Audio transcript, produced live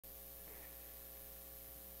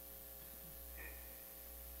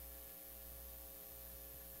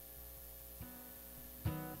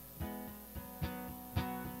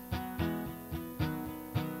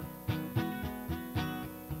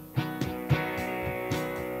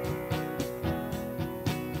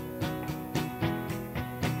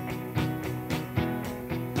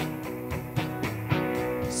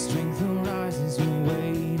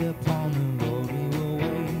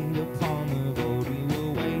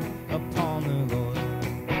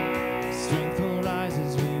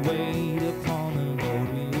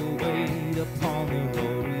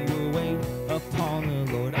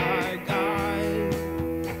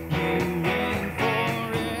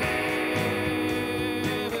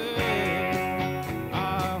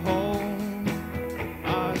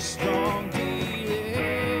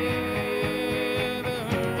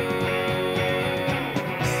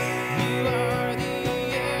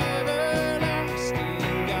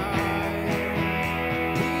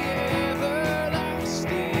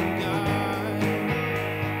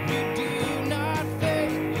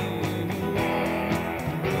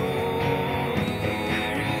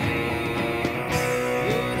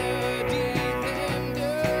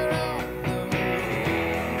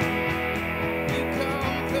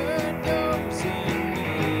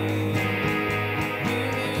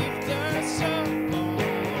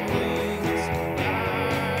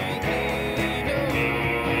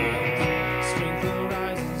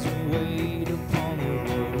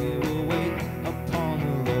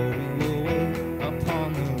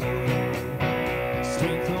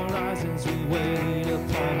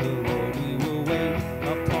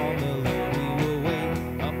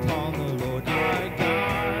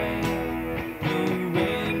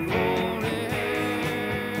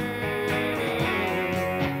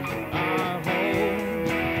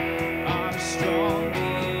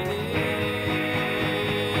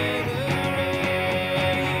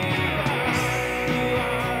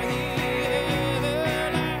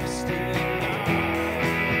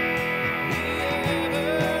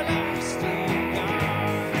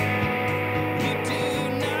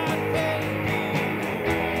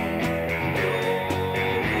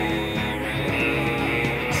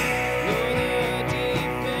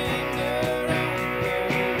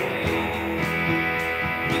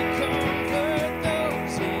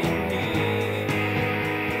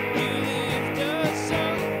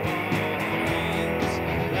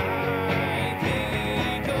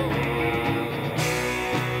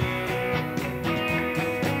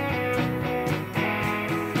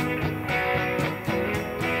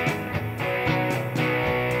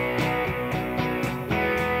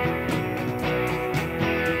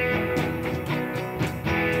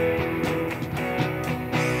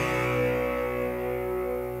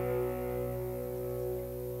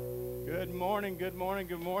Good morning,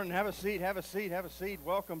 good morning. Have a seat, have a seat, have a seat.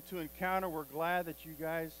 Welcome to Encounter. We're glad that you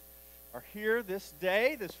guys are here this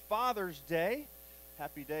day, this Father's Day.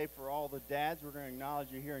 Happy day for all the dads. We're going to acknowledge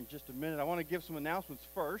you here in just a minute. I want to give some announcements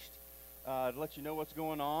first to let you know what's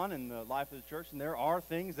going on in the life of the church. And there are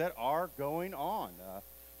things that are going on.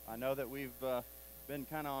 I know that we've been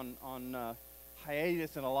kind of on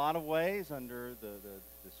hiatus in a lot of ways under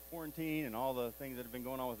this quarantine and all the things that have been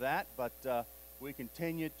going on with that. But we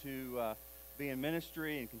continue to be in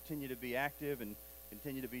ministry and continue to be active and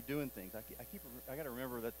continue to be doing things. I got to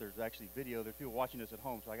remember that there's actually video. There are people watching us at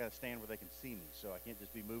home, so I got to stand where they can see me. So I can't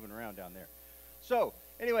just be moving around down there. So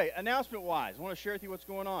anyway, announcement-wise, I want to share with you what's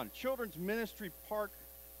going on. Children's Ministry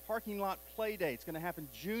Parking Lot Play Day. It's going to happen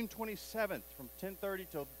June 27th from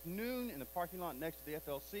 10:30 till noon in the parking lot next to the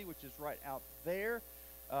FLC, which is right out there.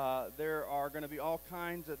 There are going to be all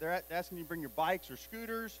kinds of, they're asking you to bring your bikes or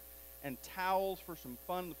scooters and towels for some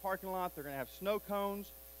fun in the parking lot. They're going to have snow cones,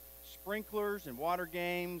 sprinklers, and water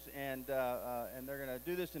games, and they're going to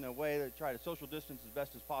do this in a way that try to social distance as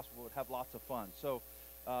best as possible and have lots of fun. So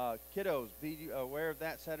kiddos, be aware of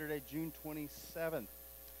that Saturday, June 27th.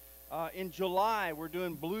 In July, we're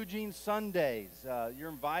doing Blue Jeans Sundays. You're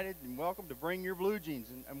invited and welcome to bring your blue jeans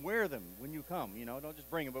and wear them when you come. You know, don't just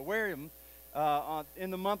bring them, but wear them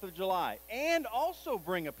in the month of July. And also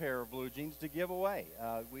bring a pair of blue jeans to give away.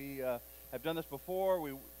 We have done this before.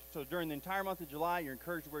 So during the entire month of July, you're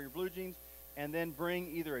encouraged to wear your blue jeans and then bring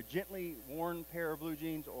either a gently worn pair of blue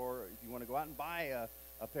jeans, or if you want to go out and buy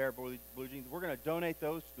a pair of blue jeans, we're going to donate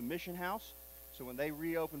those to the Mission House. So when they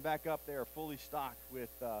reopen back up, they are fully stocked with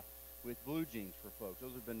blue jeans for folks.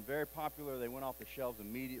 Those have been very popular. They went off the shelves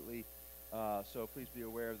immediately, so please be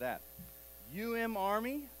aware of that.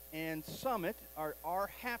 Army and Summit are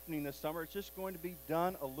happening this summer. It's just going to be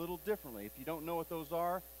done a little differently. If you don't know what those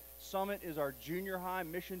are, Summit is our junior high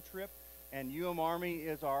mission trip, and Army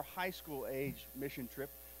is our high school age mission trip.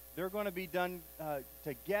 They're going to be done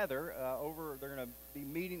together they're going to be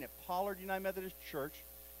meeting at Pollard United Methodist Church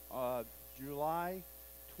July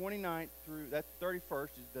 29th through that 31st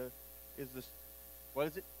what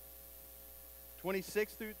is it?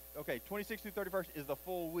 26th through 31st is the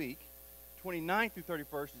full week. 29th through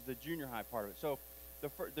 31st is the junior high part of it. So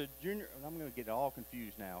the junior, I'm going to get all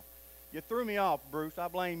confused now. You threw me off, Bruce. I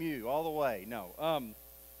blame you all the way. No.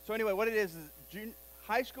 So anyway, what it is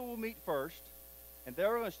high school will meet first, and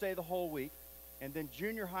they're going to stay the whole week, and then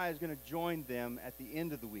junior high is going to join them at the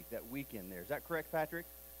end of the week, that weekend there. Is that correct, Patrick?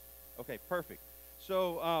 Okay, perfect.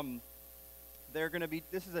 So they're going to be,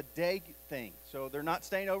 this is a day thing. So they're not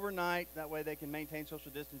staying overnight. That way they can maintain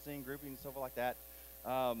social distancing, grouping, and stuff like that.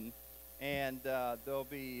 There'll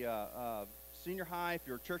be senior high. If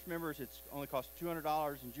you're church members, it's only costs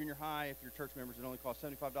 $200. And junior high, if you're church members, it only costs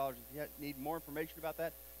 $75. If you need more information about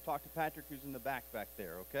that, talk to Patrick, who's in the back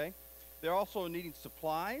there, okay? They're also needing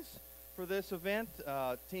supplies for this event.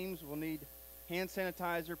 Teams will need hand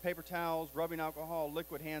sanitizer, paper towels, rubbing alcohol,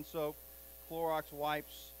 liquid hand soap, Clorox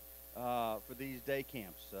wipes for these day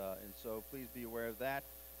camps. And so please be aware of that.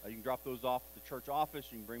 You can drop those off at the church office.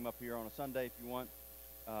 You can bring them up here on a Sunday if you want.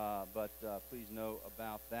 But please know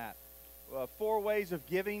about that. 4 ways of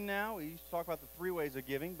giving now. We used to talk about the 3 ways of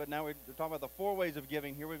giving, but now we're talking about the 4 ways of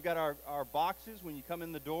giving. Here we've got our boxes when you come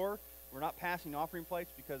in the door. We're not passing offering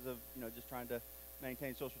plates because of, just trying to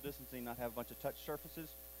maintain social distancing, not have a bunch of touch surfaces.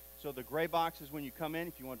 So the gray box is when you come in.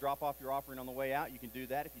 If you want to drop off your offering on the way out, you can do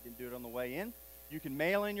that if you didn't do it on the way in. You can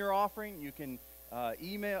mail in your offering. You can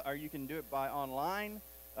email, or you can do it by online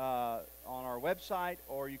on our website,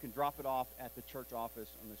 or you can drop it off at the church office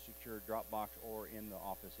on the secure drop box or in the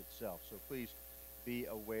office itself. So please be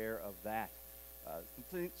aware of that.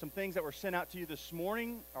 Some things that were sent out to you this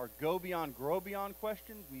morning are Go Beyond, Grow Beyond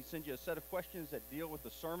questions. We send you a set of questions that deal with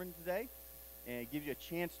the sermon today and give you a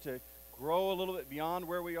chance to grow a little bit beyond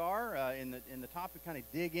where we are in the topic, kind of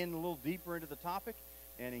dig in a little deeper into the topic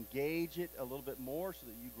and engage it a little bit more so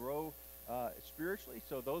that you grow spiritually.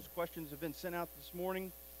 So those questions have been sent out this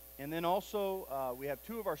morning. And then also we have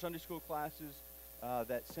 2 of our Sunday school classes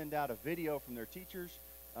that send out a video from their teachers.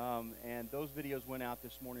 And those videos went out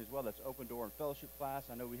this morning as well. That's Open Door and Fellowship class.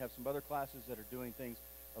 I know we have some other classes that are doing things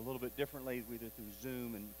a little bit differently, either through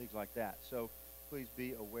Zoom and things like that. So please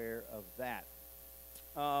be aware of that.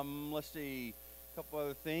 Let's see, a couple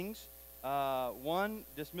other things. One,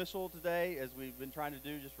 dismissal today, as we've been trying to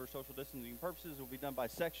do just for social distancing purposes, will be done by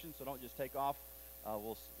section, so don't just take off.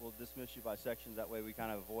 We'll dismiss you by sections. That way we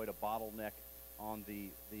kind of avoid a bottleneck on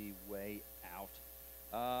the way out.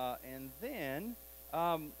 And then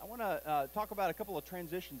I want to talk about a couple of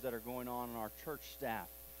transitions that are going on in our church staff.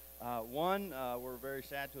 One, we're very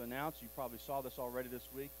sad to announce, you probably saw this already this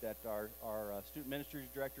week, that our student ministries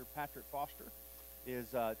director, Patrick Foster, is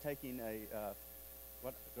taking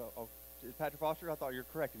Patrick Foster? I thought you were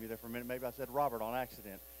correcting me there for a minute. Maybe I said Robert on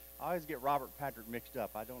accident. I always get Robert and Patrick mixed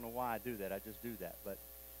up. I don't know why I do that. I just do that. But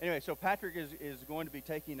anyway, so Patrick is going to be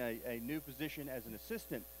taking a new position as an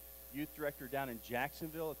assistant youth director down in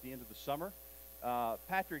Jacksonville at the end of the summer.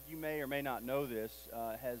 Patrick, you may or may not know this,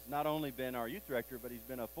 has not only been our youth director, but he's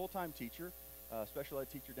been a full-time teacher, special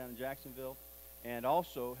ed teacher down in Jacksonville, and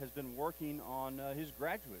also has been working on his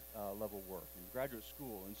graduate level work in graduate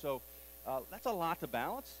school. And so that's a lot to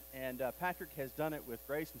balance, and Patrick has done it with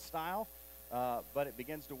grace and style, but it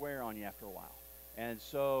begins to wear on you after a while. And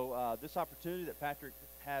so this opportunity that Patrick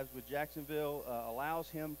has with Jacksonville allows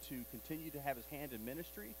him to continue to have his hand in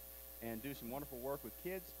ministry and do some wonderful work with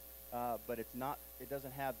kids, but it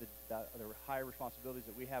doesn't have the higher responsibilities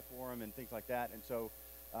that we have for him and things like that. And so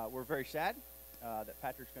we're very sad that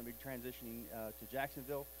Patrick's going to be transitioning to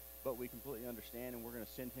Jacksonville, but we completely understand, and we're going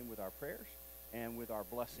to send him with our prayers and with our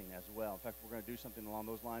blessing as well. In fact, we're going to do something along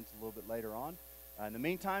those lines a little bit later on. In the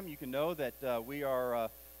meantime, you can know that we are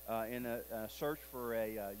in a search for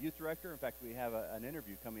a youth director. In fact, we have an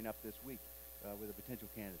interview coming up this week with a potential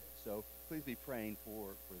candidate. So please be praying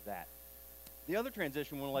for that. The other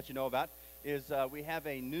transition we want to let you know about is we have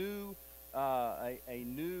a new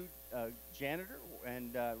janitor,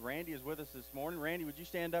 and Randy is with us this morning. Randy, would you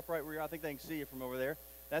stand up right where you are? I think they can see you from over there.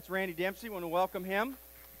 That's Randy Dempsey. We want to welcome him.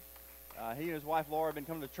 He and his wife Laura have been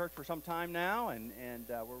coming to church for some time now, and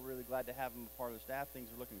we're really glad to have him a part of the staff. Things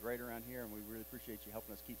are looking great around here, and we really appreciate you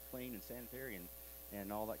helping us keep clean and sanitary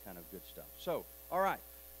and all that kind of good stuff. So, all right,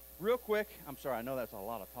 real quick. I'm sorry, I know that's a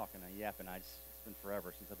lot of talking and yapping. It's been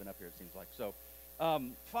forever since I've been up here, it seems like. So,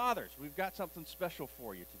 fathers, we've got something special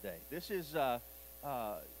for you today. This is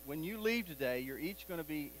when you leave today, you're each going to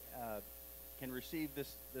be can receive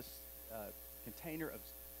this container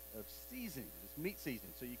of seasoning, this meat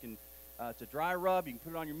seasoning. So you can. It's a dry rub. You can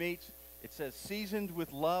put it on your meats. It says, "Seasoned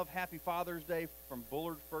with love. Happy Father's Day from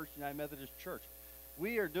Bullard First United Methodist Church."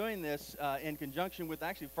 We are doing this in conjunction with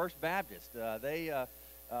actually First Baptist. They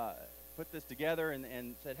put this together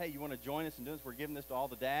and said, "Hey, you want to join us in doing this? We're giving this to all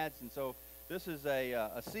the dads." And so this is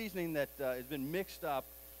a seasoning that has been mixed up.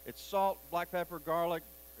 It's salt, black pepper, garlic,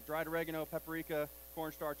 dried oregano, paprika,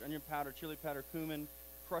 cornstarch, onion powder, chili powder, cumin,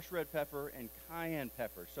 crushed red pepper, and cayenne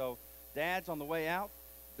pepper. So dads, on the way out,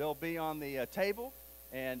 they'll be on the table,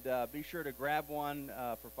 and be sure to grab one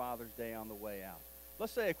for Father's Day on the way out.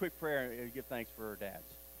 Let's say a quick prayer and give thanks for our dads.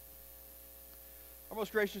 Our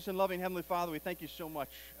most gracious and loving Heavenly Father, we thank you so much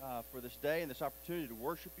for this day and this opportunity to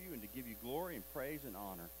worship you and to give you glory and praise and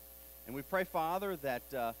honor. And we pray, Father, that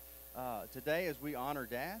today as we honor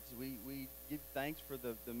dads, we give thanks for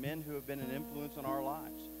the men who have been an influence on our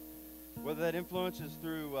lives. Whether that influence is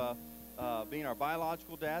through being our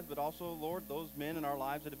biological dads, but also, Lord, those men in our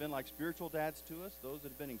lives that have been like spiritual dads to us, those that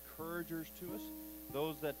have been encouragers to us,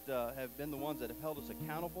 those that have been the ones that have held us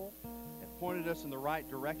accountable and pointed us in the right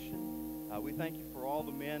direction. We thank you for all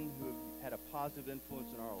the men who have had a positive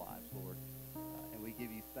influence in our lives, Lord. And we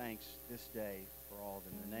give you thanks this day for all of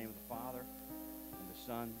them. In the name of the Father, and the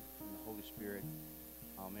Son, and the Holy Spirit.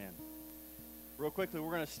 Amen. Real quickly,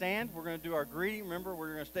 we're going to stand. We're going to do our greeting. Remember,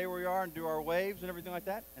 we're going to stay where we are and do our waves and everything like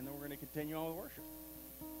that. And then we're going to continue on with worship.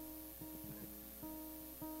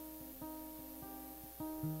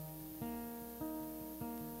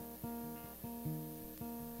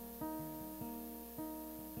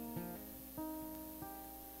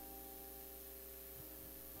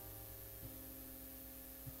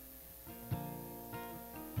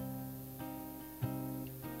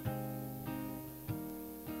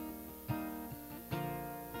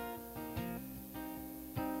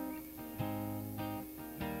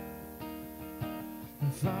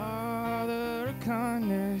 Father of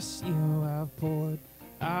kindness, you have poured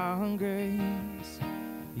out grace.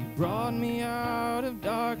 You brought me out of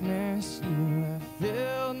darkness. You have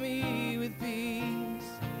filled me with peace.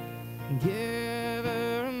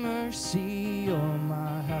 Giver of mercy, you're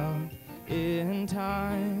my help in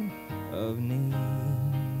time of need.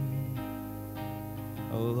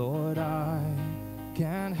 Oh Lord, I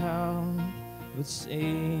can't help but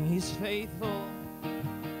sing He's faithful.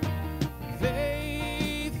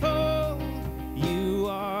 Faithful you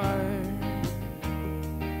are,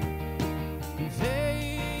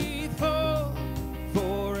 faithful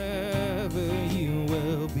forever you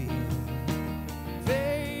will be.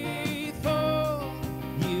 Faithful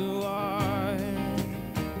you are,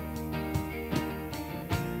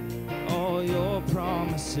 all your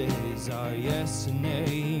promises are yes and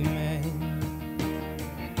amen.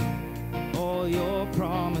 All your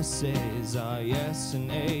promises are yes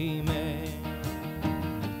and amen.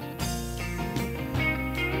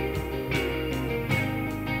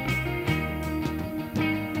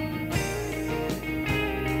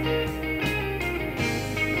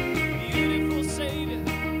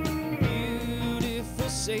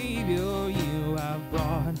 Savior, you have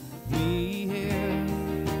brought me here.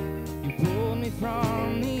 You pulled me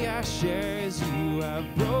from the ashes. You have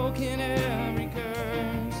broken every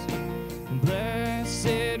curse.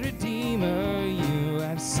 Blessed Redeemer, you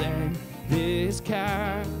have set this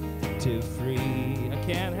captive free. I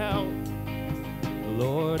can't help,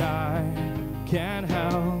 Lord, I can't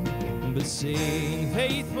help but sing.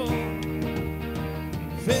 Faithful,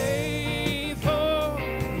 faithful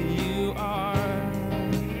you are.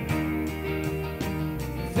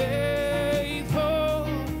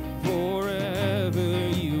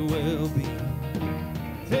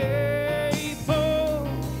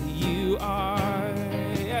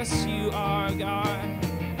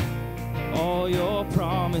 All your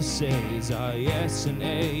promises are yes and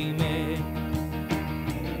amen.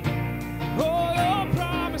 All your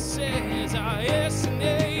promises are yes and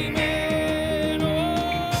amen.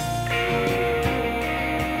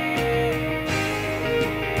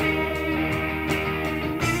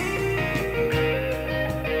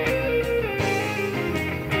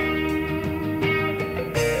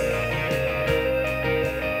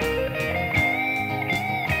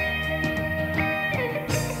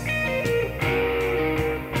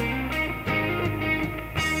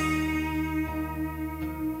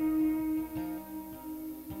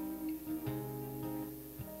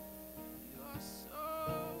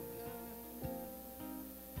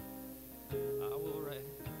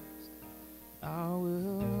 I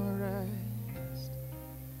will rest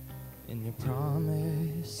in your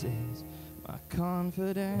promises. My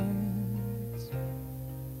confidence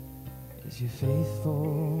is your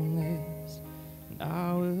faithfulness. And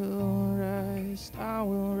I will rest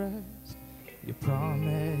your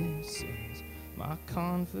promises. My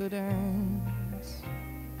confidence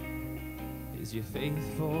is your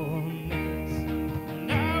faithfulness.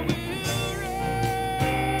 And I will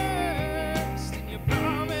rest in your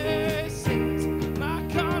promises. My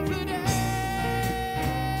confidence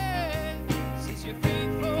is your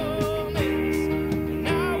faithfulness. And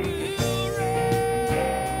I will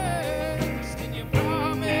rest in your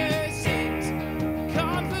promises.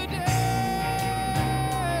 Confidence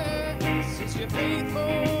is your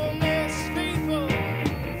faithfulness. Faithful,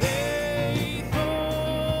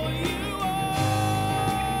 faithful you are.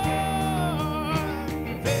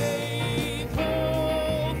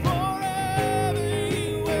 Faithful forever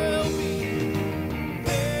you will be.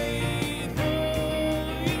 Faithful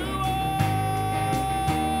you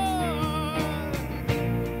are.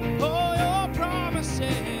 All your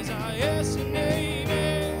promises are yes and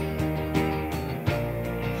amen.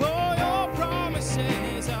 All your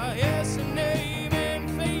promises are yes and amen.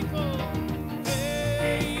 Faithful,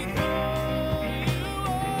 faithful you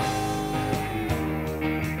are.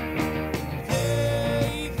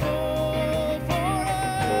 Faithful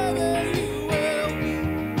forever you will be.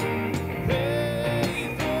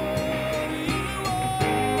 Faithful you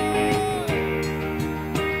are.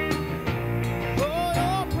 All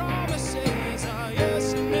your promises are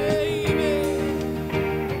yes and amen.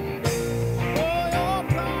 All your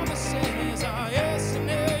promises are yes and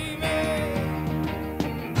amen.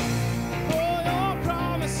 All your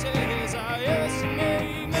promises are yes and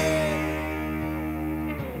amen.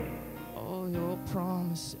 All your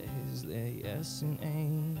promises, they're yes and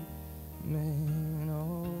amen.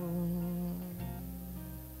 Oh,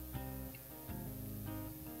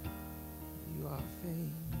 you are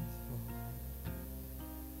faithful.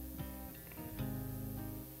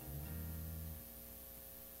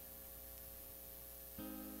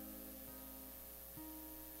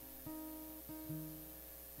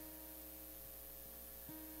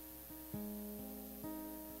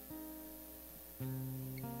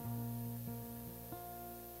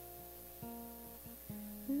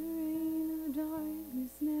 The reign of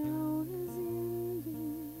darkness now is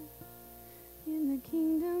ending. In the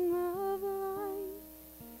kingdom of light,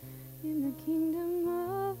 in the kingdom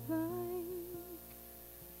of light,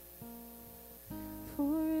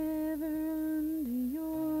 forever under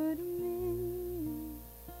your dominion.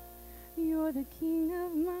 You're the king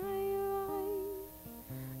of my life.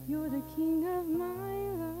 You're the king of my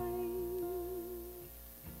life.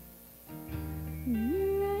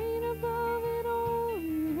 You reign above it all.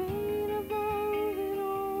 You reign above it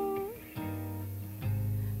all.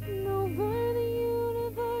 And over the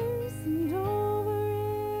universe and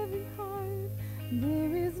over every heart,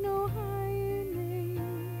 there is no higher name.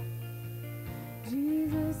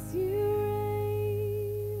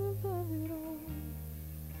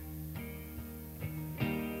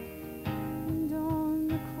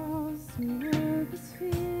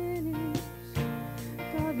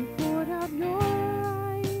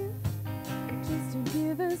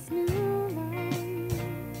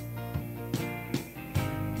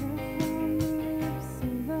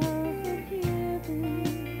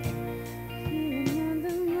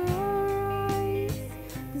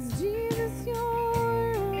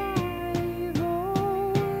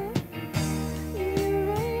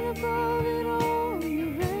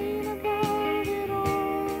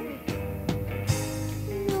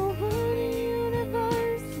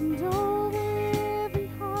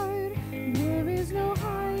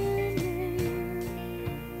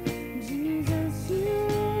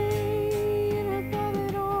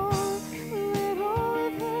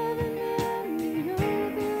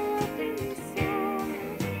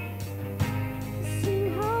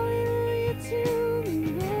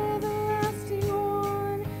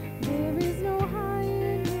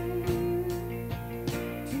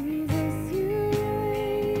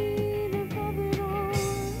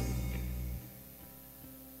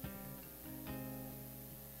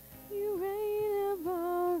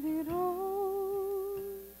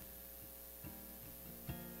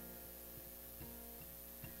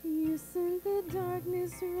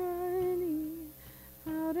 darkness running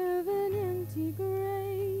out of an empty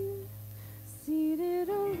grave, seated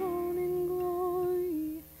alone in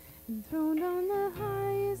glory, enthroned on the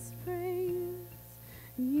highest praise.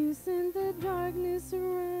 You sent the darkness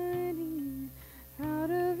running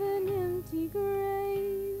out of an empty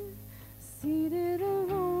grave, seated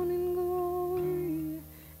alone in glory,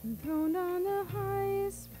 enthroned on the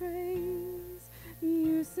highest praise.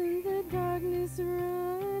 You sent the darkness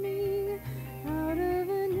running out of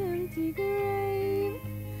an empty grave,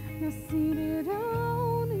 now seated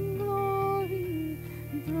alone in glory,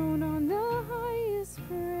 enthroned on the highest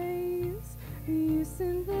praise. You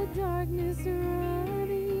sent the darkness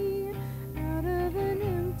running out of an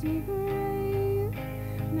empty grave,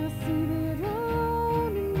 now seated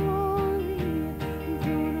alone in glory,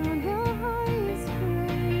 enthroned on the highest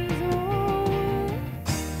praise. Oh,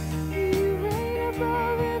 you reign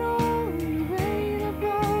above it all, you reign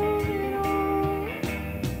above it all.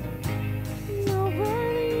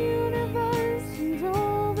 Over the universe and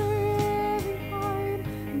over every heart,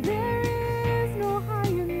 there is no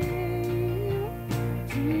higher name.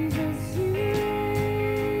 Jesus, you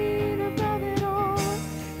reign above it all.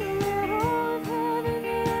 Let all of heaven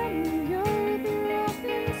and the earth erupt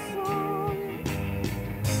in song.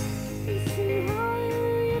 We sing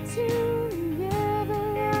hallelujah to the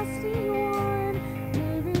everlasting one.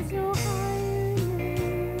 There is no higher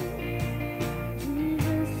name.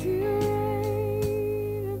 Jesus, you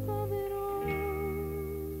reign above it all.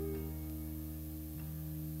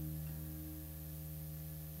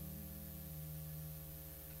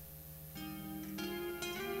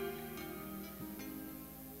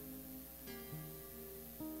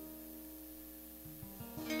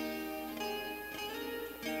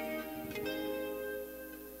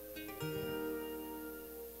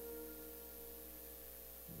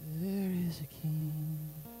 There is a king,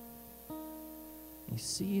 he's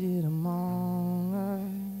seated among us.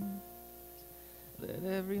 Let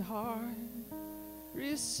every heart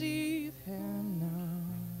receive him now.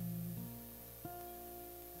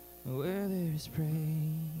 Where there is praise,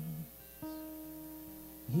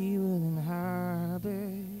 he will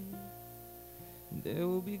inhabit. There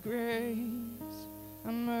will be grace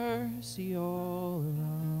and mercy all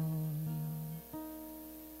around.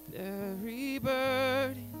 Every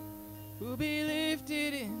burden will be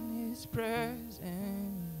lifted in his presence.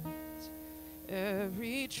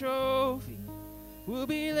 Every trophy will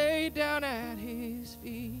be laid down at his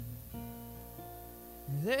feet.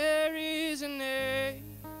 There is a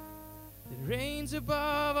name that reigns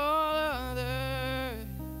above all others,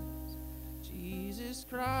 Jesus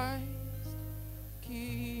Christ,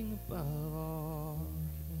 King above all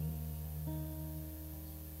kings.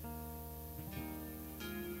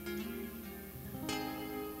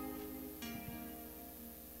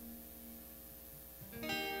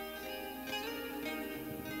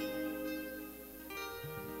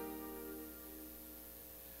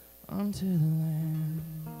 Unto the Lamb,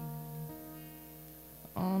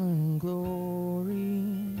 honor and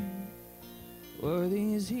glory,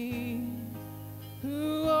 worthy is he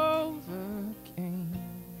who overcame,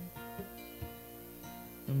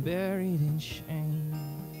 and buried in shame,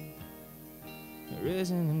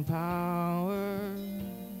 risen in power.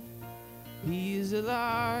 He is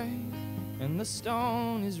alive, and the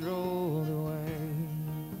stone is rolled away.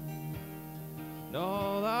 And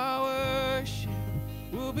all our worship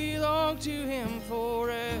will belong to him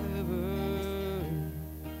forever.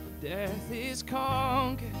 Death is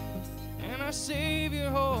conquered, and our Savior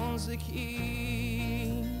holds the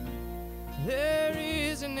key. There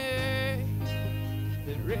is a name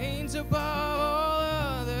that reigns above all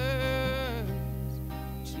others,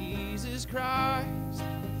 Jesus Christ,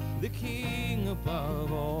 the King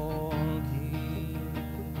above all kings.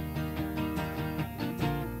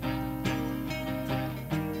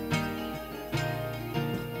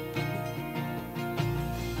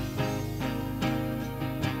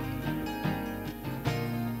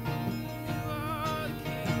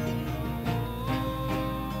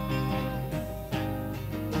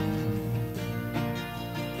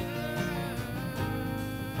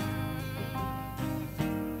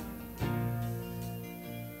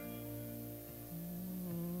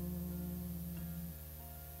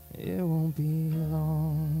 It won't be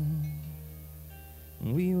long,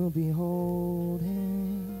 we will behold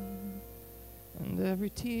him, and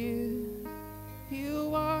every tear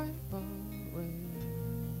he'll wipe away.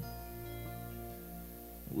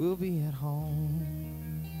 We'll be at home,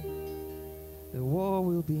 the war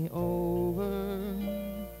will be over,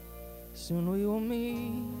 soon we will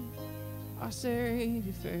meet our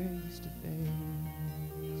Savior face to face,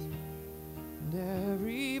 and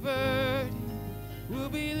every burden will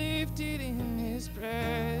be lifted in his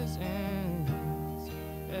presence.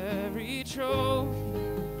 Every trophy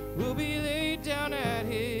will be laid down at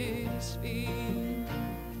his feet.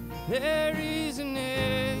 There is a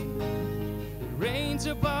name that reigns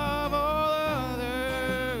above all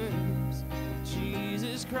others,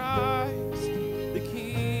 Jesus Christ, the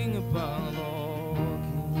King above all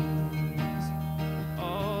kings.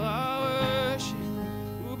 All our worship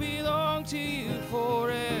will belong to you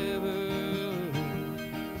forever.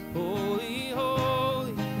 Holy,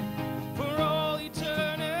 holy, for all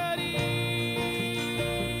eternity.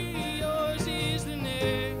 Yours is the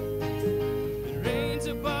name that reigns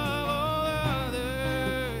above all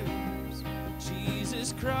others,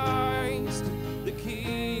 Jesus Christ, the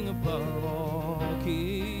King above all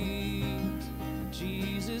kings.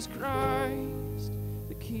 Jesus Christ,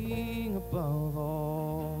 the King above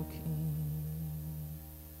all kings.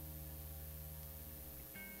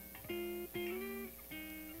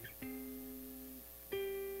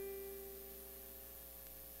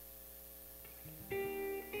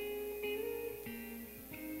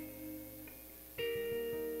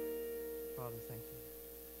 Father, thank you.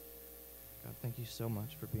 God, thank you so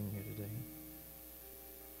much for being here today.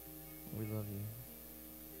 We love you.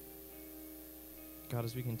 God,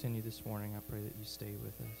 as we continue this morning, I pray that you stay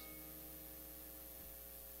with us.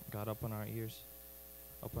 God, open our ears,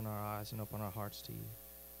 open our eyes, and open our hearts to you.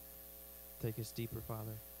 Take us deeper,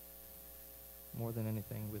 Father. More than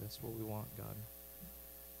anything, that's what we want, God.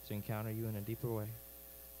 To encounter you in a deeper way.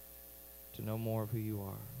 To know more of who you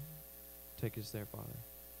are. Take us there, Father.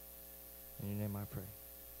 In your name I pray.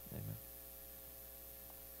 Amen.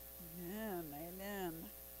 Amen. Amen.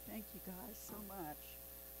 Thank you guys so much.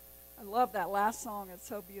 I love that last song. It's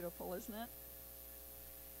so beautiful, isn't it?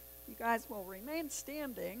 You guys will remain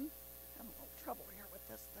standing. Having a little trouble here with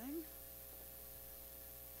this thing.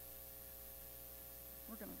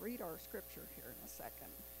 We're going to read our scripture here in a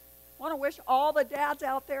second. I want to wish all the dads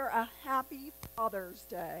out there a happy Father's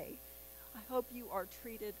Day. I hope you are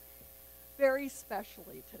treated very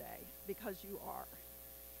specially today, because you are.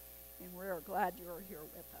 And we're glad you are here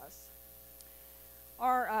with us.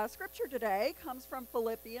 Our scripture today comes from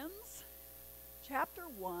Philippians chapter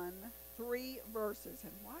 1, 3 verses.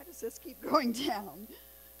 And why does this keep going down?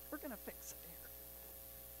 We're going to fix it here.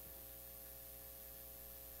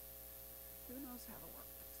 Who knows how to work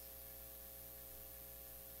this?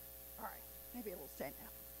 All right, maybe it'll stay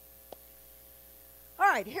now. All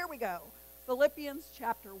right, here we go. Philippians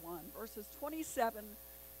chapter 1, verses 27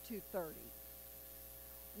 to 30.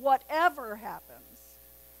 Whatever happens,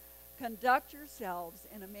 conduct yourselves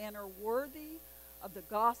in a manner worthy of the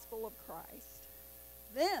gospel of Christ.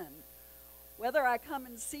 Then, whether I come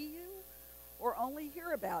and see you or only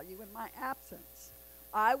hear about you in my absence,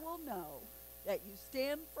 I will know that you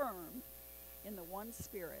stand firm in the one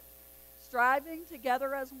Spirit, striving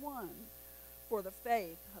together as one for the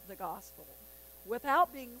faith of the gospel,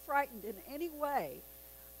 without being frightened in any way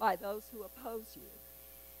by those who oppose you.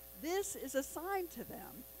 This is a sign to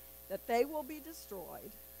them that they will be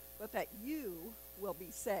destroyed, but that you will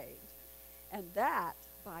be saved, and that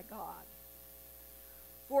by God.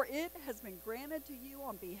 For it has been granted to you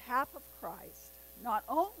on behalf of Christ, not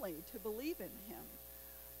only to believe in him,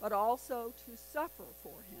 but also to suffer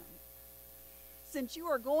for him. Since you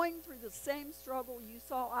are going through the same struggle you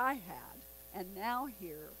saw I had, and now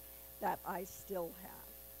hear that I still have.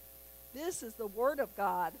 This is the word of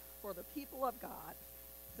God for the people of God.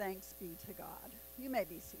 Thanks be to God. You may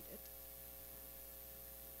be seated.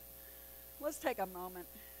 Let's take a moment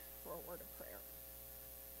for a word of prayer.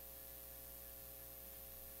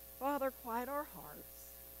 Father, quiet our hearts.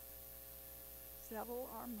 Settle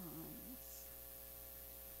our minds.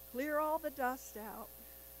 Clear all the dust out.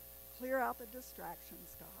 Clear out the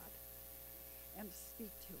distractions, God. And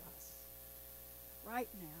speak to us right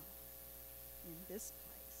now in this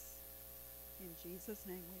place. In Jesus'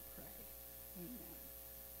 name we pray. Amen.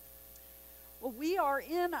 Well, we are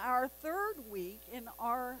in our third week in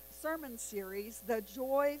our sermon series, The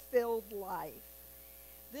Joy-Filled Life.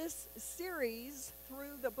 This series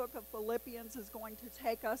through the book of Philippians is going to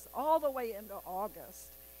take us all the way into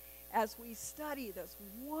August as we study this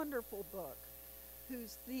wonderful book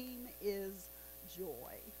whose theme is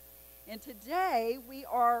joy. And today we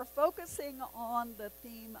are focusing on the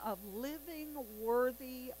theme of living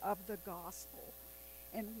worthy of the gospel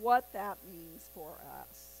and what that means for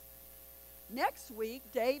us. Next week,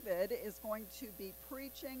 David is going to be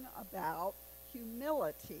preaching about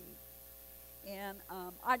humility. And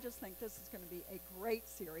I just think this is going to be a great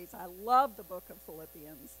series. I love the book of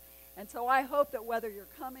Philippians. And so I hope that whether you're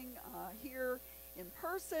coming here in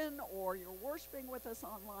person or you're worshiping with us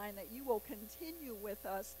online, that you will continue with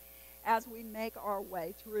us as we make our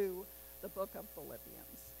way through the book of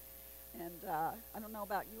Philippians. And I don't know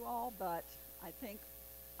about you all, but I think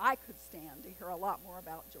I could stand to hear a lot more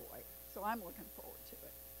about joy. So I'm looking forward to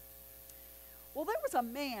it. Well, there was a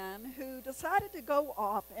man who decided to go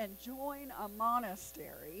off and join a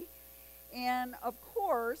monastery. And of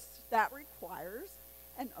course, that requires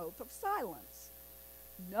an oath of silence.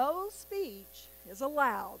 No speech is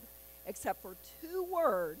allowed except for 2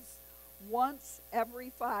 words once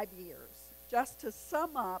every 5 years, just to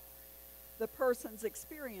sum up the person's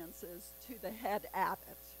experiences to the head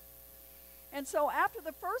abbot. And so after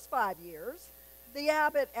the first 5 years, the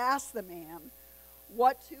abbot asked the man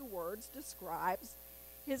what 2 words describes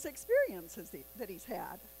his experiences that he's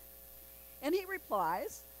had. And he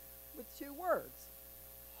replies with 2 words: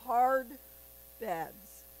 hard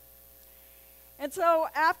beds. And so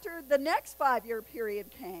after the next 5-year period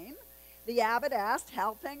came, the abbot asked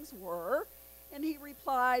how things were, and he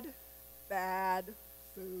replied, bad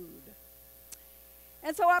food.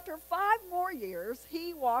 And so after 5 more years,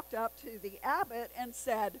 he walked up to the abbot and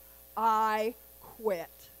said, I quit.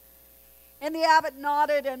 And the abbot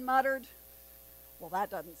nodded and muttered, well, that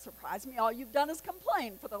doesn't surprise me. All you've done is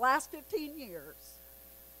complain for the last 15 years.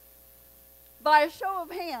 By a show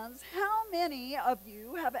of hands, how many of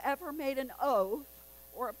you have ever made an oath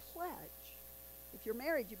or a pledge? If you're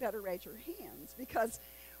married, you better raise your hands, because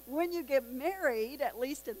when you get married, at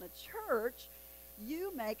least in the church,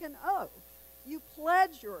 you make an oath. You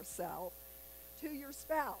pledge yourself to your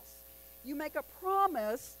spouse. You make a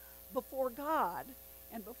promise before God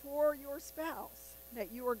and before your spouse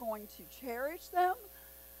that you are going to cherish them,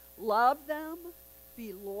 love them,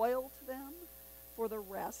 be loyal to them for the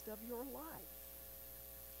rest of your life.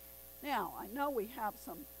 Now, I know we have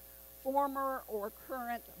some former or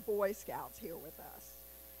current Boy Scouts here with us.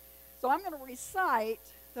 So I'm going to recite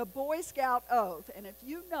the Boy Scout oath, and if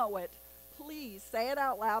you know it, please say it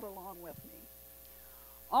out loud along with me.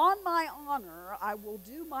 On my honor, I will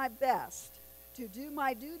do my best to do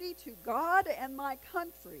my duty to God and my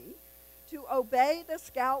country, to obey the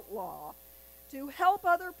Scout law, to help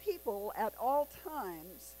other people at all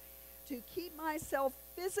times, to keep myself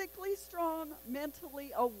physically strong,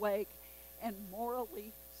 mentally awake, and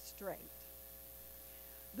morally straight.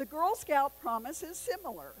 The Girl Scout promise is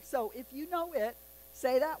similar, so if you know it,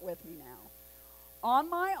 say that with me now. On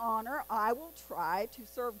my honor, I will try to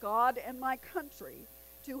serve God and my country,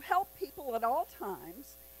 to help people at all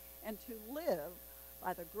times, and to live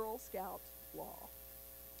by the Girl Scout law.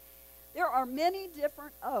 There are many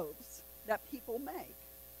different oaths that people make.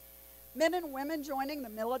 Men and women joining the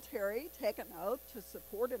military take an oath to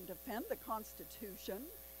support and defend the Constitution,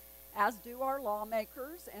 as do our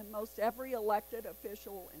lawmakers and most every elected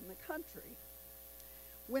official in the country.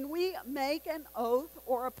 When we make an oath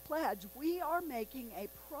or a pledge, we are making a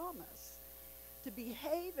promise to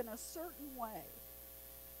behave in a certain way,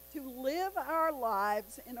 to live our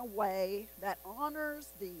lives in a way that honors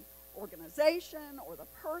the organization or the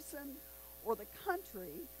person or the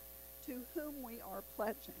country to whom we are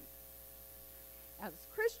pledging. As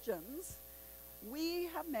Christians, we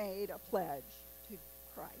have made a pledge to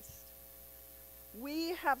Christ. We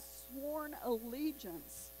have sworn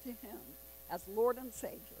allegiance to him as Lord and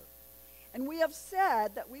Savior. And we have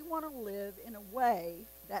said that we want to live in a way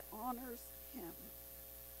that honors him.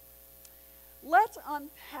 Let's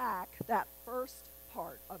unpack that first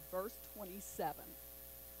part of verse 27.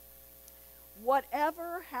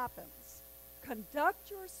 Whatever happens,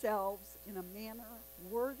 conduct yourselves in a manner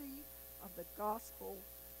worthy of the gospel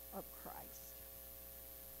of Christ.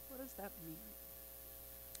 What does that mean?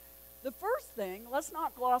 The first thing, let's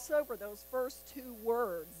not gloss over those first 2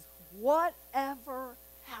 words, whatever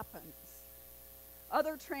happens.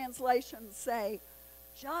 Other translations say,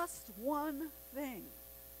 just one thing,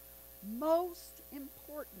 most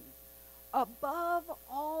important, above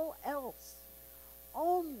all else,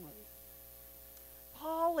 only.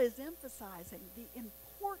 Paul is emphasizing the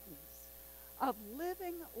importance of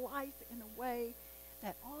living life in a way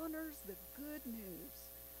that honors the good news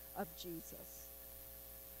of Jesus.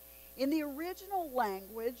 In the original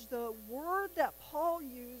language, the word that Paul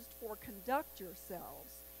used for conduct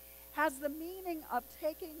yourselves has the meaning of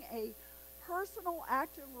taking a personal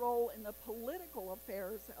active role in the political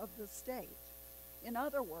affairs of the state. In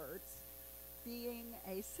other words, being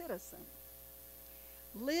a citizen.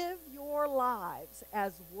 Live your lives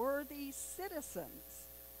as worthy citizens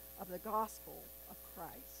of the gospel of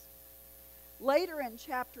Christ. Later in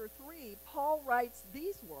chapter 3, Paul writes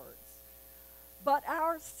these words, but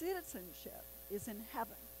our citizenship is in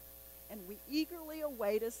heaven, and we eagerly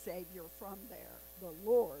await a Savior from there, the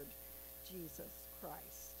Lord Jesus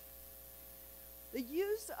Christ. The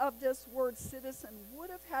use of this word citizen would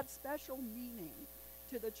have had special meaning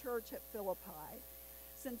to the church at Philippi,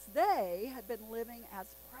 since they had been living as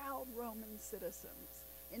proud Roman citizens,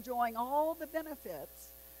 enjoying all the benefits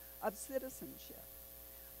of citizenship.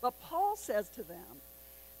 But Paul says to them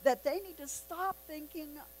that they need to stop thinking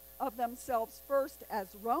of themselves first as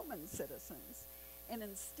Roman citizens and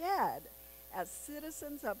instead as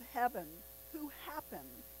citizens of heaven who happen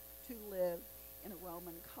to live in a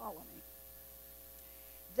Roman colony.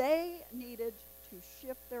 They needed to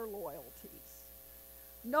shift their loyalties.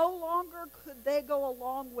 No longer could they go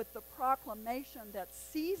along with the proclamation that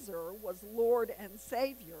Caesar was Lord and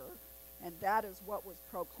Savior, and that is what was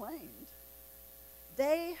proclaimed.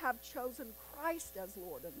 They have chosen Christ as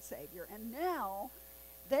Lord and Savior, and now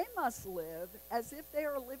they must live as if they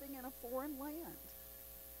are living in a foreign land.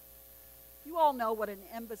 You all know what an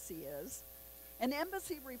embassy is. An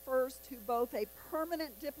embassy refers to both a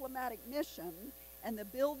permanent diplomatic mission and the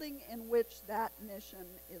building in which that mission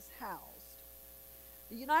is housed.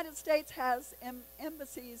 The United States has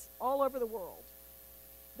embassies all over the world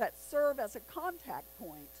that serve as a contact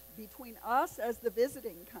point between us as the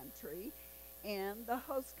visiting country and the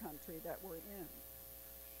host country that we're in.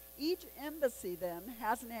 Each embassy then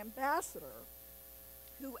has an ambassador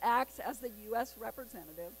who acts as the U.S.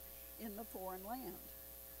 representative in the foreign land.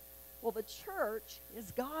 Well, the church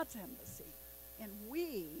is God's embassy, and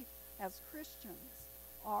we, as Christians,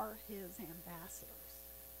 are his ambassadors.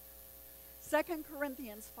 2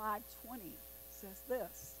 Corinthians 5:20 says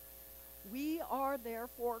this, "We are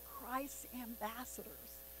therefore Christ's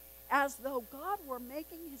ambassadors, as though God were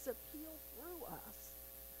making his appeal through us.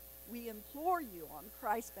 We implore you on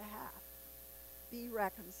Christ's behalf, be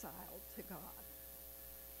reconciled to God."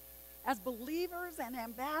 As believers and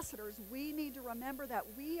ambassadors, we need to remember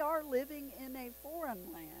that we are living in a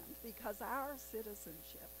foreign land because our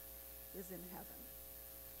citizenship is in heaven.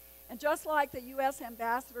 And just like the U.S.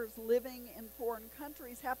 ambassadors living in foreign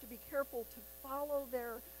countries have to be careful to follow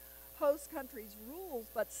their host country's rules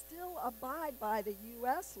but still abide by the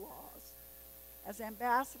U.S. laws, as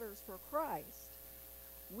ambassadors for Christ,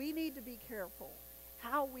 we need to be careful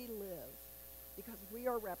how we live because we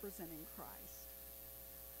are representing Christ.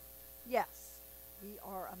 Yes, we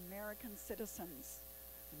are American citizens,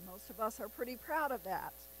 and most of us are pretty proud of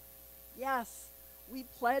that. Yes, we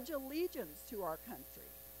pledge allegiance to our country.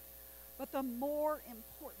 But the more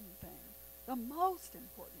important thing, the most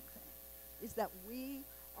important thing, is that we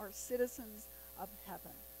are citizens of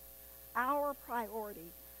heaven. Our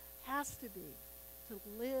priority has to be to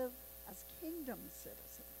live as kingdom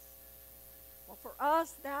citizens. Well, for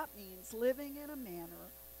us, that means living in a manner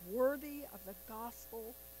worthy of the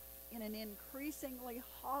gospel in an increasingly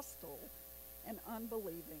hostile and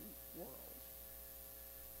unbelieving world.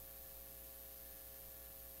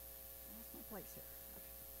 Lost my place here. Okay.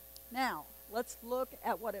 Now, let's look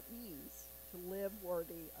at what it means to live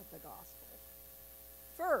worthy of the gospel.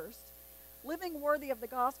 First, living worthy of the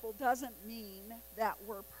gospel doesn't mean that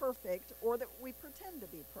we're perfect or that we pretend to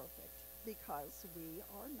be perfect, because we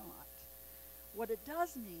are not. What it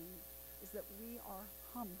does mean is that we are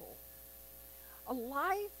humble. A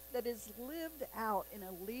life that is lived out in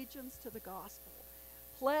allegiance to the gospel,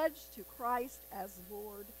 pledged to Christ as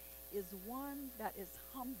Lord, is one that is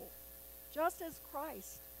humble, just as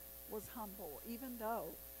Christ was humble, even though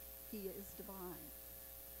he is divine.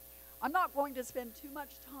 I'm not going to spend too much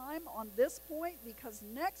time on this point because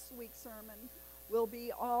next week's sermon will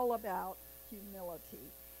be all about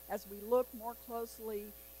humility as we look more closely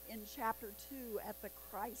in chapter 2 at the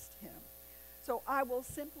Christ hymn. So I will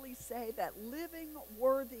simply say that living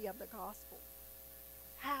worthy of the gospel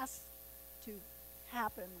has to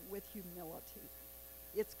happen with humility.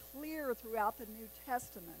 It's clear throughout the New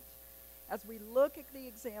Testament as we look at the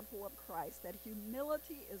example of Christ that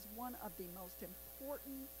humility is one of the most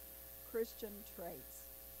important Christian traits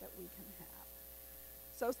that we can have.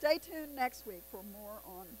 So stay tuned next week for more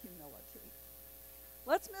on humility.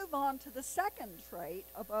 Let's move on to the second trait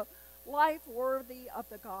of a life worthy of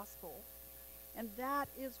the gospel, and that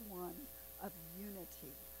is one of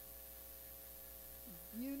unity.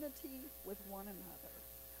 Unity with one another.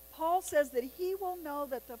 Paul says that he will know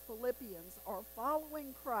that the Philippians are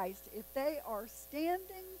following Christ if they are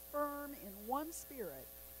standing firm in one spirit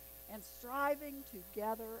and striving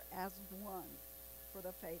together as one for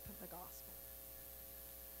the faith of the gospel.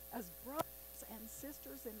 As brothers and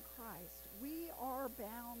sisters in Christ, we are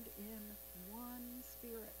bound in one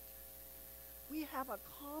spirit. We have a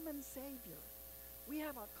common Savior. We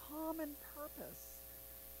have a common purpose.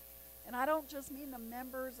 And I don't just mean the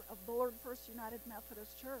members of Bullard First United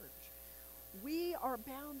Methodist Church. We are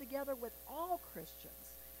bound together with all Christians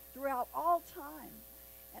throughout all time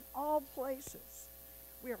and all places.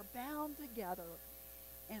 We are bound together,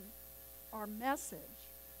 and our message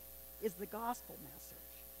is the gospel message.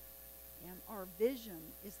 And our vision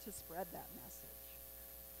is to spread that message.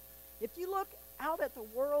 If you look out at the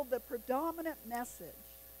world, the predominant message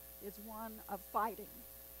is one of fighting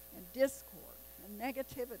and discord and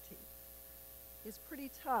negativity. It's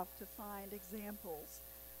pretty tough to find examples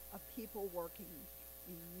of people working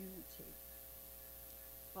in unity.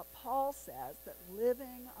 But Paul says that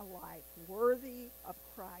living a life worthy of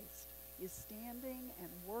Christ is standing and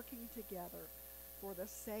working together for the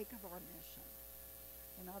sake of our mission.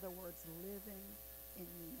 In other words, living in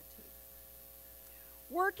unity.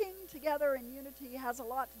 Working together in unity has a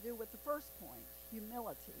lot to do with the first point,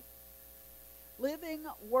 humility. Living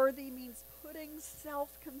worthy means putting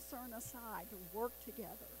self-concern aside to work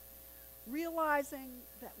together, realizing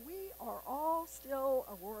that we are all still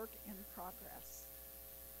a work in progress.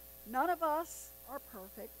 None of us are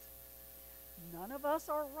perfect. None of us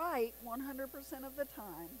are right 100% of the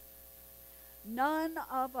time. None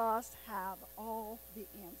of us have all the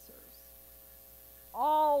answers.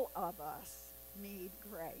 All of us need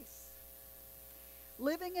grace.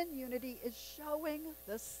 Living in unity is showing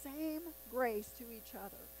the same grace to each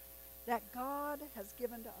other that God has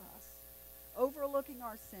given to us, overlooking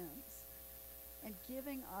our sins and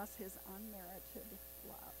giving us his unmerited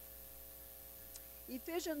love.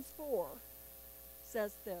 Ephesians 4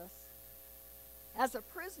 says this, "As a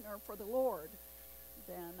prisoner for the Lord,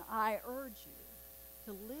 then I urge you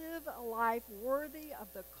to live a life worthy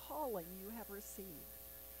of the calling you have received.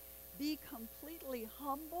 Be completely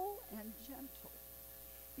humble and gentle.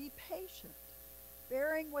 Be patient,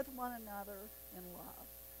 bearing with one another in love.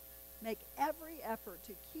 Make every effort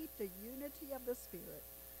to keep the unity of the Spirit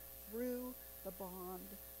through the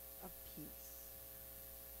bond of peace."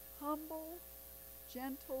 Humble,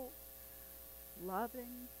 gentle,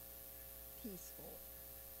 loving, peaceful.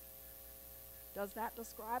 Does that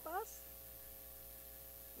describe us?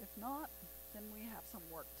 If not, then we have some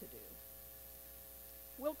work to do.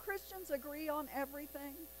 Will Christians agree on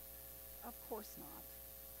everything? Of course not.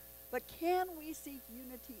 But can we seek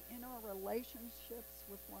unity in our relationships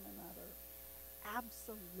with one another?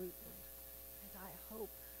 Absolutely. And I hope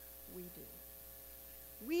we do.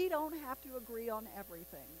 We don't have to agree on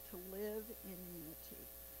everything to live in unity.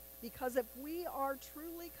 Because if we are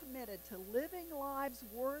truly committed to living lives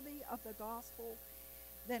worthy of the gospel,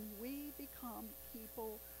 then we become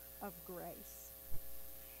people of grace.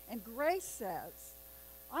 And grace says,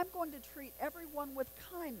 I'm going to treat everyone with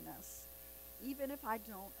kindness, even if I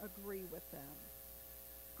don't agree with them.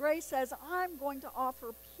 Grace says, I'm going to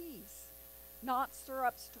offer peace, not stir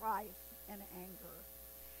up strife and anger.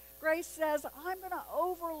 Grace says, I'm going to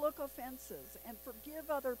overlook offenses and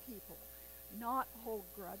forgive other people, not hold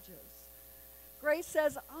grudges. Grace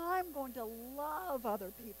says, I'm going to love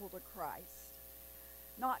other people to Christ,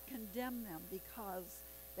 not condemn them because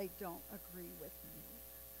they don't agree with me.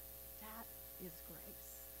 That is grace.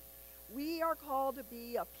 We are called to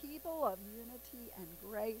be a people of unity and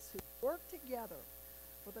grace who work together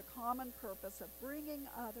for the common purpose of bringing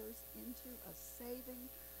others into a saving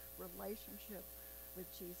relationship with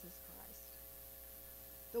Jesus Christ.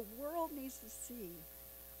 The world needs to see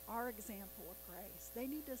our example of grace. They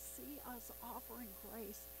need to see us offering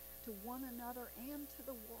grace to one another and to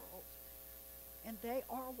the world. And they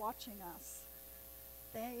are watching us.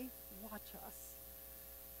 They watch us.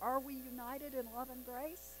 Are we united in love and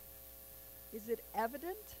grace? Is it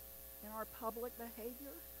evident in our public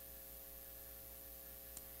behavior?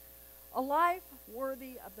 A life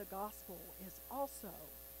worthy of the gospel is also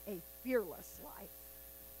a fearless life.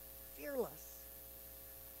 Fearless.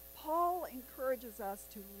 Paul encourages us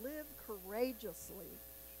to live courageously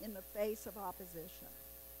in the face of opposition.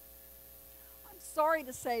 I'm sorry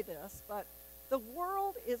to say this, but the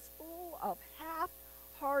world is full of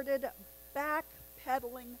half-hearted,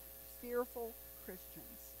 backpedaling, fearful Christians.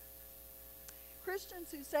 Christians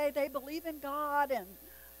who say they believe in God and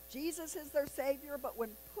Jesus is their Savior, but when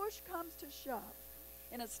push comes to shove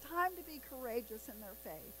and it's time to be courageous in their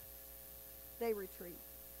faith, they retreat.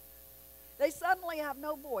 They suddenly have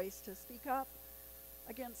no voice to speak up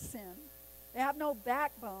against sin. They have no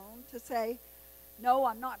backbone to say, no,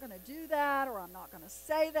 I'm not going to do that, or I'm not going to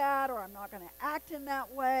say that, or I'm not going to act in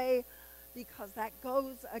that way, because that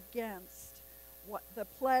goes against what the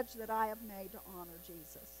pledge that I have made to honor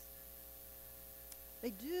Jesus. They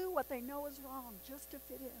do what they know is wrong just to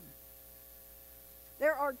fit in.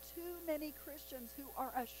 There are too many Christians who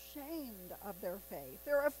are ashamed of their faith.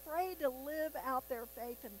 They're afraid to live out their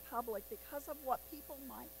faith in public because of what people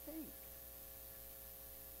might think.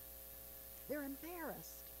 They're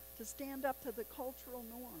embarrassed to stand up to the cultural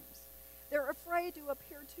norms. They're afraid to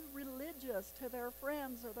appear too religious to their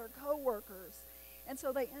friends or their coworkers, and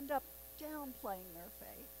so they end up downplaying their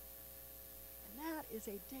faith. And that is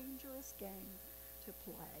a dangerous game to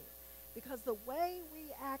play, because the way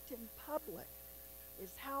we act in public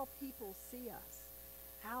is how people see us,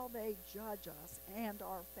 how they judge us and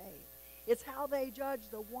our faith. It's how they judge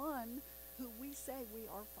the one who we say we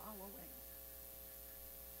are following.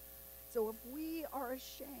 So if we are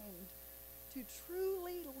ashamed to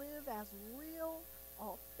truly live as real,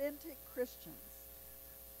 authentic Christians,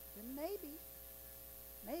 then maybe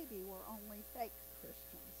we're only fake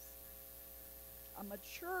Christians. A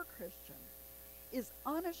mature Christian is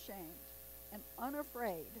unashamed and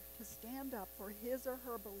unafraid to stand up for his or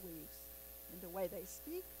her beliefs in the way they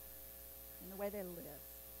speak, in the way they live.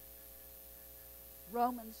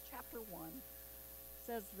 Romans chapter 1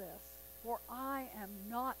 says this, "For I am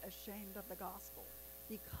not ashamed of the gospel,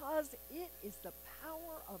 because it is the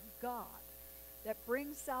power of God that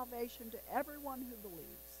brings salvation to everyone who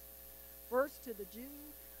believes, first to the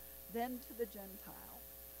Jew, then to the Gentile.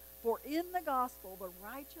 For in the gospel the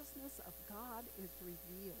righteousness of God is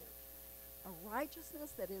revealed, a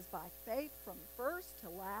righteousness that is by faith from first to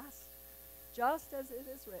last, just as it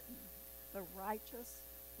is written, the righteous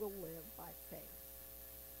will live by faith."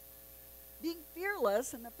 Being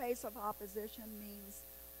fearless in the face of opposition means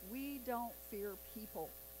we don't fear people.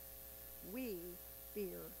 We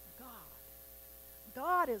fear God.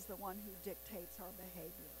 God is the one who dictates our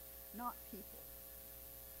behavior, not people.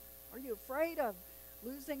 Are you afraid of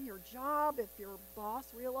losing your job if your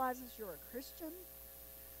boss realizes you're a Christian?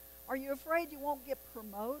 Are you afraid you won't get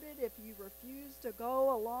promoted if you refuse to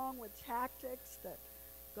go along with tactics that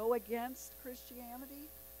go against Christianity?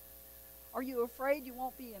 Are you afraid you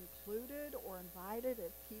won't be included or invited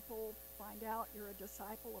if people find out you're a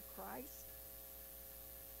disciple of Christ?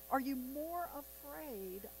 Are you more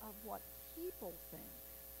afraid of what people think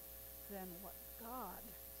than what God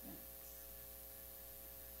thinks?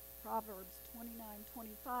 Proverbs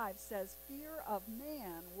 29:25 says, "Fear of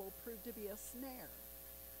man will prove to be a snare,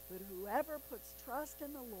 but whoever puts trust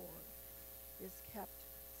in the Lord is kept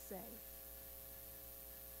safe."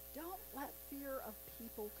 Don't let fear of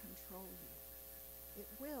people control you.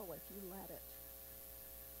 It will if you let it.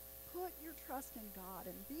 Put your trust in God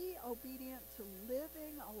and be obedient to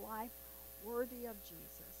living a life worthy of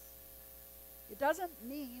Jesus. It doesn't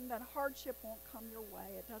mean that hardship won't come your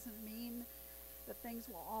way. It doesn't mean that things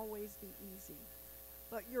will always be easy.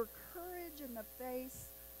 But your courage in the face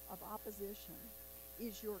of opposition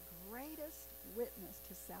is your greatest witness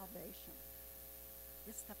to salvation.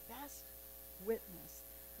 It's the best witness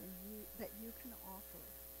that you can offer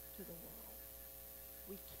to the world.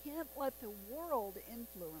 We can't let the world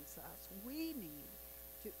influence us. We need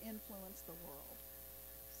to influence the world.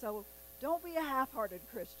 So don't be a half-hearted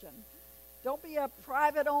Christian. Don't be a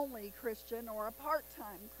private-only Christian or a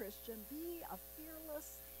part-time Christian. Be a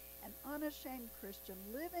fearless and unashamed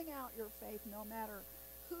Christian, living out your faith no matter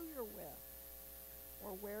who you're with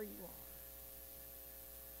or where you are.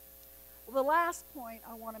 Well, the last point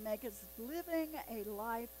I want to make is living a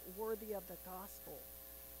life worthy of the gospel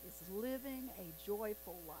is living a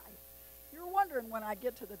joyful life. You're wondering when I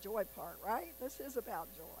get to the joy part, right? This is about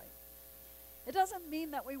joy. It doesn't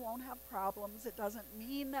mean that we won't have problems. It doesn't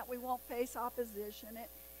mean that we won't face opposition.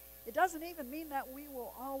 It doesn't even mean that we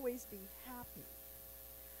will always be happy.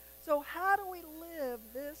 So how do we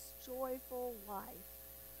live this joyful life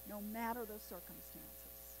no matter the circumstances?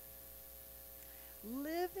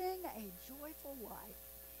 Living a joyful life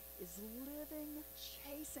is living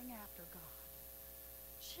chasing after God.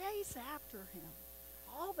 Chase after him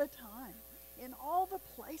all the time, in all the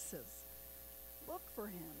places. Look for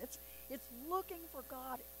him. It's looking for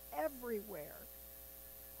God everywhere,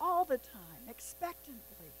 all the time,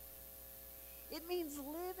 expectantly. It means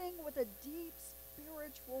living with a deep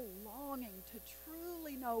spiritual longing to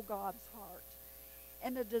truly know God's heart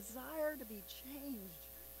and a desire to be changed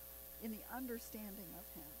in the understanding of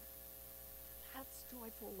him. That's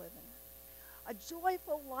joyful living. A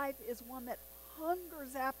joyful life is one that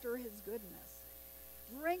hungers after his goodness,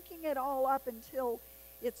 drinking it all up until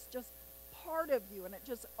it's just part of you and it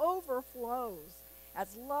just overflows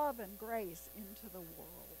as love and grace into the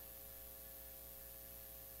world.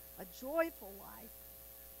 A joyful life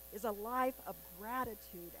is a life of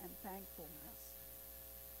gratitude and thankfulness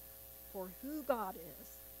for who God is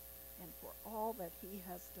and for all that he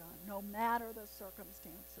has done, no matter the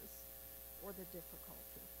circumstances or the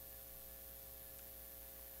difficulty.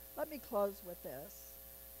 Let me close with this.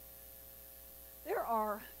 There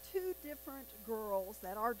are two different girls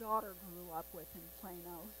that our daughter grew up with in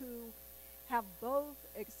Plano who have both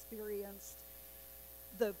experienced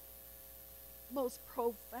the most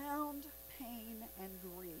profound pain and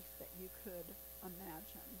grief that you could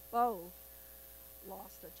imagine. Both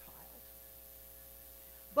lost a child.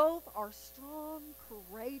 Both are strong,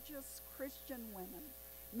 courageous Christian women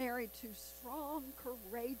married to strong,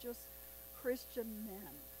 courageous Christian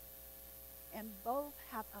men. And both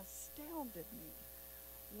have astounded me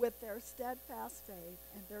with their steadfast faith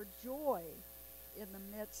and their joy in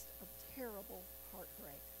the midst of terrible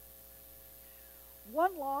heartbreak.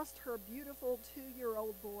 One lost her beautiful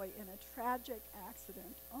 2-year-old boy in a tragic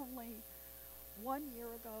accident only 1 year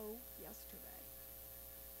ago yesterday.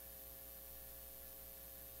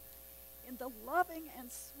 In the loving and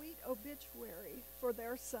sweet obituary for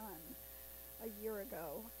their son a year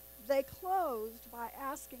ago, they closed by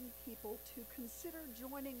asking people to consider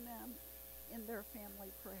joining them in their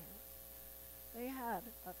family prayer. They had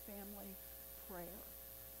a family prayer.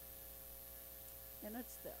 And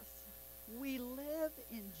it's this: we live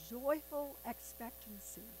in joyful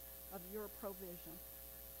expectancy of your provision.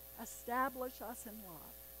 Establish us in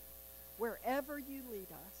love. Wherever you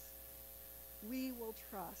lead us, we will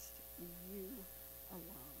trust in you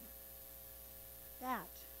alone. That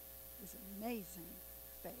is amazing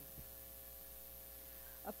faith.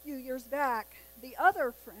 A few years back, the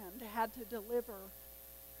other friend had to deliver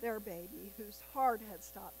their baby whose heart had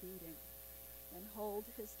stopped beating and hold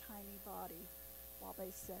his tiny body while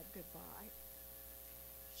they said goodbye.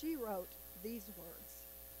 She wrote these words: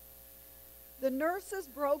 "The nurses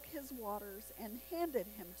broke his waters and handed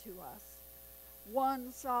him to us,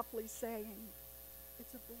 one softly saying,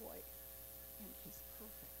 'It's a boy, and he's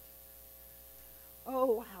perfect.'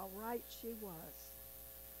 Oh, how right she was.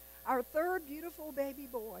 Our third beautiful baby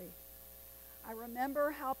boy. I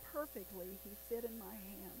remember how perfectly he fit in my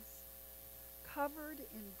hands, covered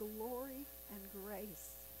in glory and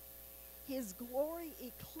grace. His glory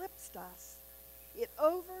eclipsed us. It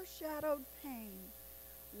overshadowed pain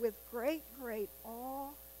with great, great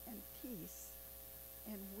awe and peace,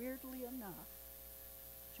 and weirdly enough,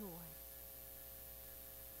 joy."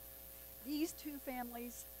 These two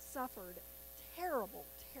families suffered terrible,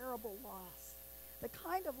 terrible loss, the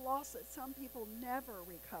kind of loss that some people never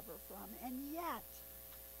recover from. And yet,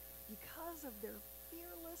 because of their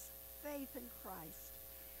fearless faith in Christ,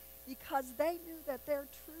 because they knew that their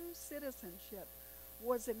true citizenship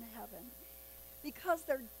was in heaven, because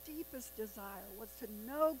their deepest desire was to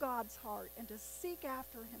know God's heart and to seek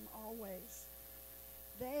after him always,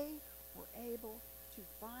 they were able to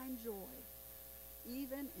find joy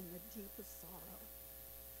even in the deepest sorrow.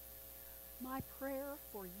 My prayer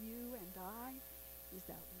for you and I is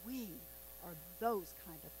that we are those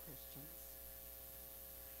kind of Christians.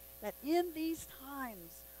 That in these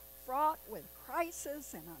times fraught with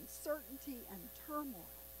crisis and uncertainty and turmoil,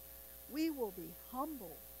 we will be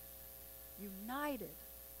humble, united,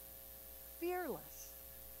 fearless,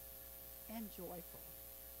 and joyful.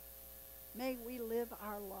 May we live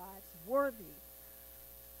our lives worthy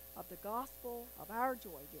of the gospel of our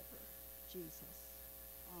joy giver, Jesus.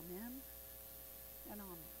 Amen and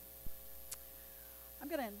amen. I'm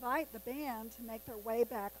going to invite the band to make their way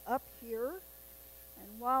back up here.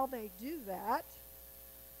 And while they do that,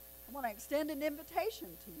 I want to extend an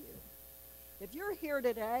invitation to you. If you're here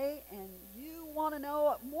today and you want to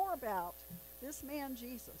know more about this man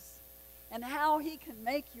Jesus and how he can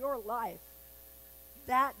make your life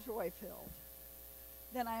that joy-filled,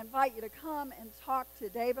 then I invite you to come and talk to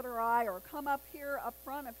David or I, or come up here up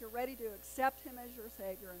front if you're ready to accept him as your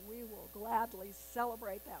Savior, and we will gladly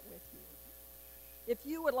celebrate that with you. If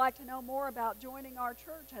you would like to know more about joining our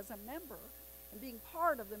church as a member and being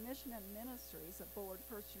part of the mission and ministries of Bullard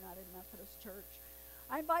First United Methodist Church,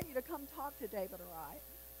 I invite you to come talk to David or I.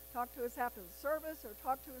 Talk to us after the service or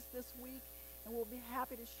talk to us this week, and we'll be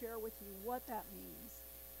happy to share with you what that means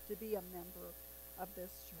to be a member of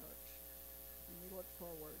this church. And we look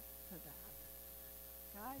forward to that.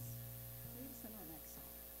 Guys, lead us in our next song.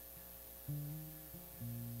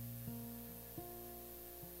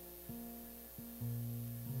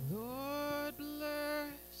 Lord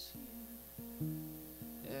bless you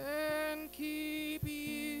and keep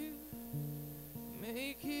you.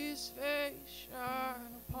 Make his face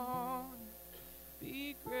shine upon you.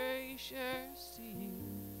 Be gracious to you.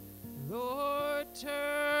 Lord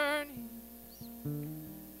turn his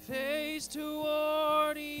face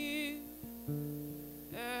toward you.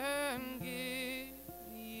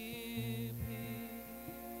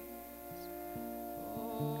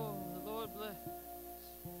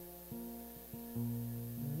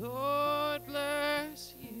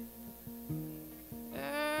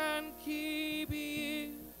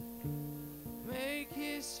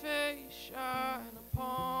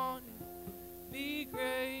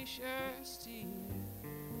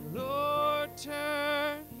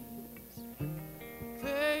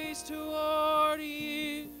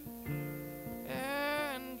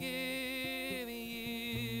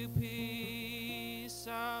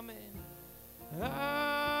 Amen.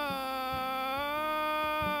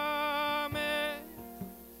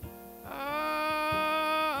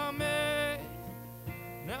 Amen.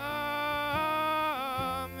 Amen.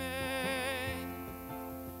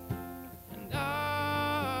 And amen.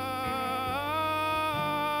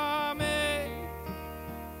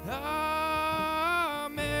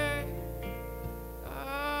 Amen.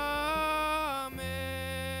 Amen.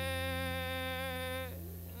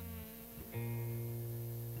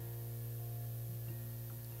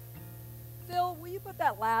 Phil, will you put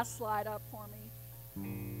that last slide up for me?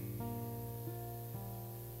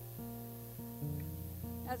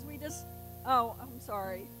 As we just, oh, I'm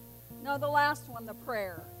sorry. No, the last one, the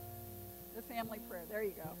prayer. The family prayer. There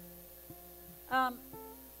you go.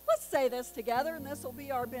 Let's say this together, and this will be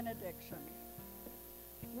our benediction.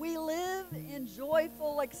 We live in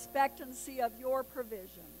joyful expectancy of your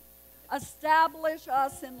provision. Establish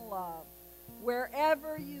us in love.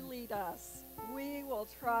 Wherever you lead us, we will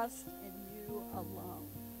trust in you alone.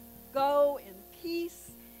 Go in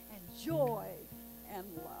peace and joy and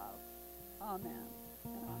love. Amen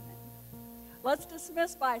and amen. Let's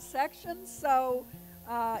dismiss by sections. So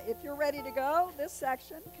if you're ready to go, this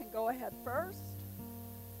section can go ahead first.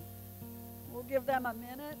 We'll give them a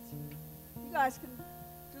minute. You guys can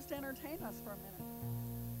just entertain us for a minute.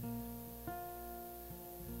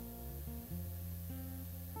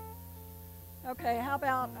 Okay, how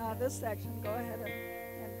about this section? Go ahead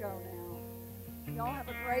and go now. Y'all have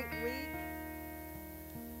a great week.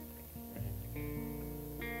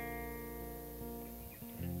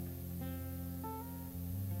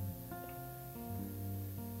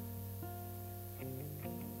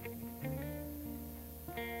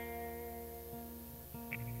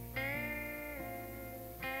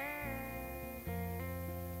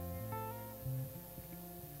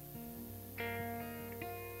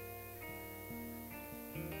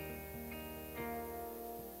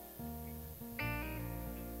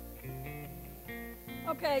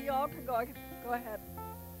 Okay, y'all can go ahead.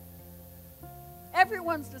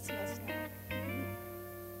 Everyone's dismissed now.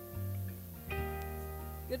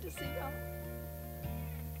 Good to see y'all.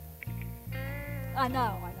 I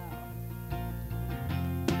know.